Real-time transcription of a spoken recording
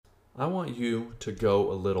I want you to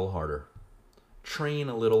go a little harder. Train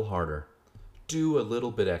a little harder. Do a little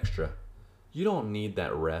bit extra. You don't need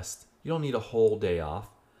that rest. You don't need a whole day off.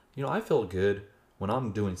 I feel good when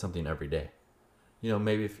I'm doing something every day.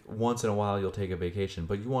 Maybe if once in a while you'll take a vacation,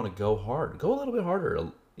 but you want to go hard. Go a little bit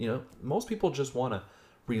harder. Most people just want to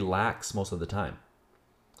relax most of the time.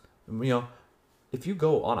 If you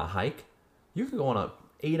go on a hike, you could go on a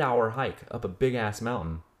 8-hour hike up a big ass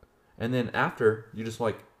mountain. And then after,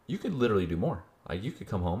 you could literally do more. Like you could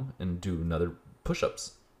come home and do another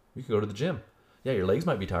push-ups. You could go to the gym. Yeah, your legs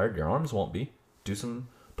might be tired. Your arms won't be. Do some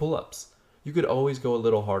pull-ups. You could always go a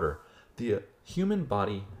little harder. The human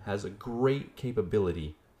body has a great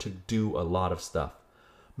capability to do a lot of stuff.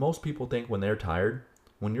 Most people think when they're tired,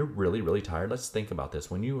 when you're really, really tired, let's think about this.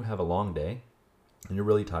 When you have a long day and you're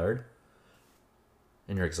really tired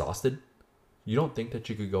and you're exhausted, you don't think that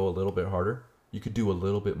you could go a little bit harder? You could do a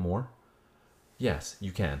little bit more? Yes,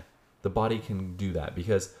 you can. The body can do that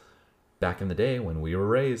because back in the day when we were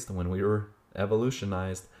raised, when we were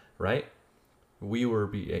evolutionized, right?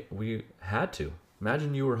 We had to.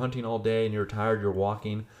 Imagine you were hunting all day and you're tired, you're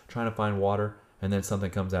walking, trying to find water, and then something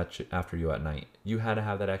comes at you after you at night. You had to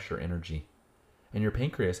have that extra energy. And your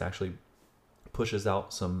pancreas actually pushes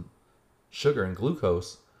out some sugar and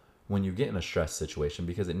glucose when you get in a stress situation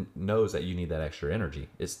because it knows that you need that extra energy.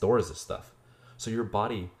 It stores this stuff. So your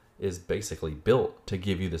body is basically built to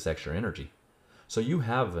give you this extra energy. So you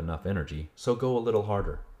have enough energy, so go a little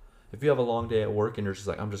harder. If you have a long day at work and you're just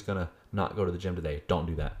like, I'm just going to not go to the gym today, don't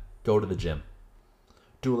do that. Go to the gym.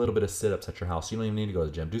 Do a little bit of sit-ups at your house. You don't even need to go to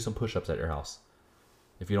the gym. Do some push-ups at your house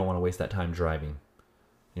if you don't want to waste that time driving,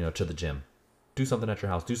 to the gym. Do something at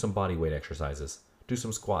your house. Do some body weight exercises. Do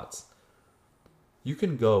some squats. You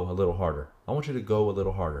can go a little harder. I want you to go a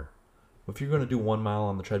little harder. If you're going to do 1 mile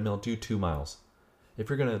on the treadmill, do 2 miles. If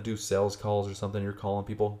you're going to do sales calls or something, you're calling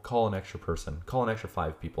people, call an extra person. Call an extra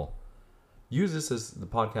 5 people. Use this as the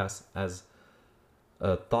podcast as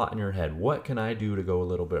a thought in your head. What can I do to go a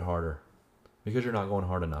little bit harder? Because you're not going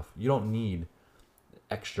hard enough. You don't need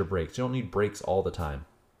extra breaks. You don't need breaks all the time.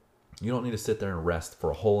 You don't need to sit there and rest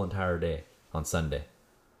for a whole entire day on Sunday,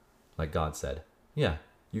 like God said. Yeah,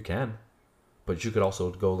 you can. But you could also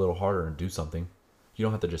go a little harder and do something. You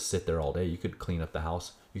don't have to just sit there all day. You could clean up the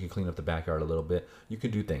house. You can clean up the backyard a little bit. You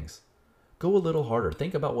can do things. Go a little harder.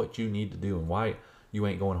 Think about what you need to do and why you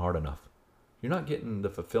ain't going hard enough. You're not getting the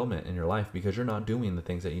fulfillment in your life because you're not doing the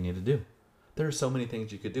things that you need to do. There are so many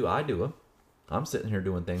things you could do. I do them. I'm sitting here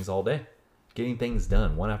doing things all day. Getting things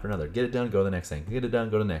done one after another. Get it done, go to the next thing. Get it done,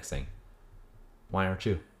 go to the next thing. Why aren't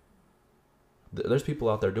you? There's people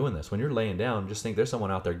out there doing this. When you're laying down, just think there's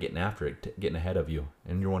someone out there getting after it, getting ahead of you.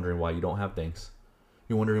 And you're wondering why you don't have things.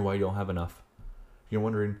 You're wondering why you don't have enough. You're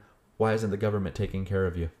wondering why isn't the government taking care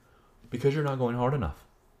of you? Because you're not going hard enough.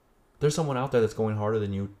 There's someone out there that's going harder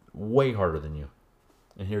than you, way harder than you.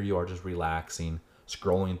 And here you are just relaxing,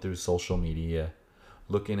 scrolling through social media,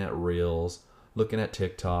 looking at reels, looking at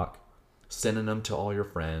TikTok, sending them to all your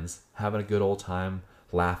friends, having a good old time,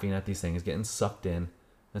 laughing at these things, getting sucked in,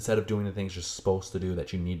 instead of doing the things you're supposed to do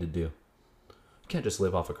that you need to do. You can't just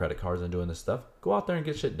live off of credit cards and doing this stuff. Go out there and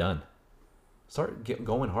get shit done. Start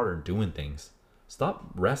going harder and doing things.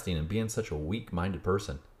 Stop resting and being such a weak-minded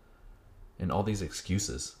person. And all these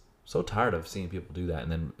excuses. So tired of seeing people do that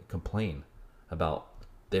and then complain about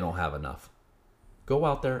they don't have enough. Go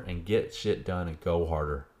out there and get shit done and go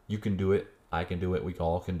harder. You can do it. I can do it. We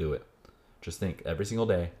all can do it. Just think every single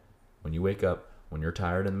day when you wake up, when you're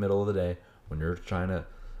tired in the middle of the day, when you're trying to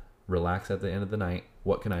relax at the end of the night,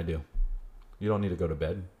 what can I do? You don't need to go to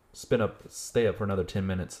bed. Stay up for another 10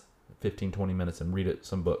 minutes, 15, 20 minutes and read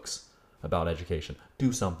some books about education.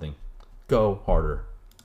 Do something. Go harder.